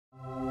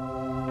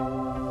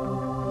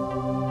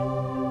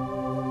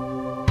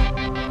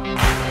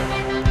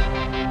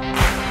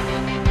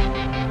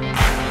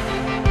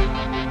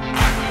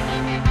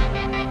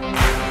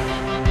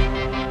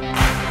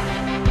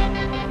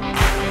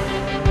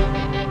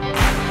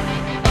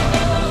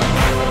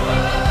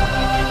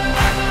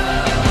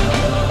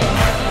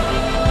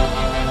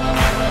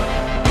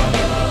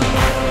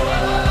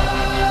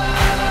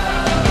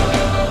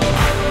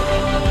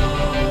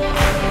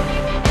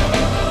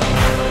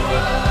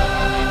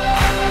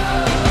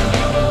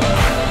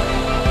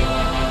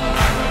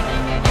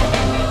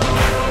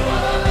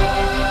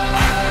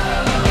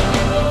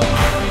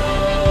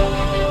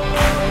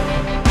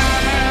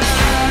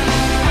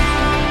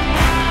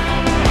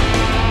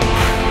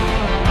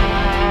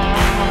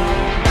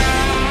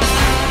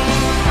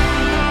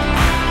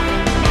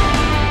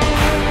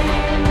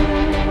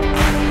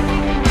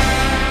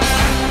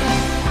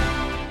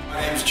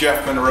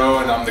Jeff Monroe,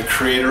 and I'm the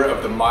creator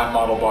of the My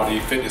Model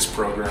Body fitness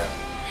program.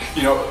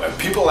 You know,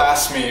 people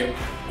ask me,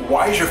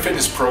 why is your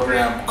fitness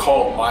program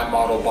called My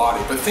Model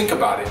Body? But think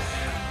about it.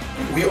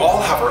 We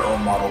all have our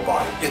own model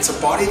body. It's a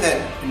body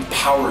that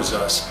empowers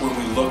us when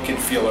we look and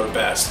feel our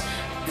best.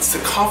 It's the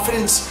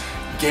confidence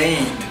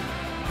gained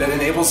that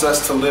enables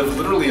us to live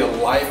literally a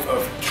life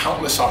of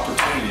countless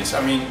opportunities.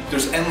 I mean,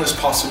 there's endless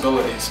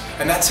possibilities,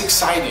 and that's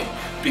exciting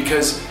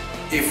because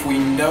if we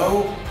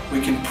know we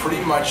can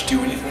pretty much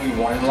do anything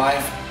we want in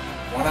life,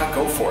 why not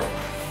go for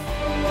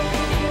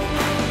it?